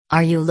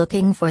Are you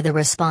looking for the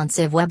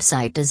responsive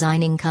website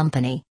designing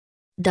company?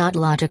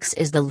 Logix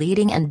is the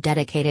leading and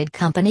dedicated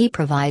company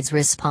provides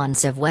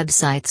responsive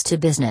websites to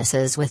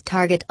businesses with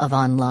target of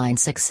online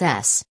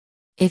success.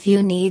 If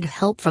you need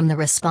help from the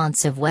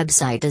responsive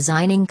website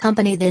designing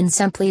company, then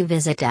simply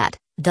visit at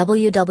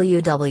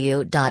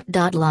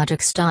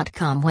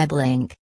www.logix.com web link.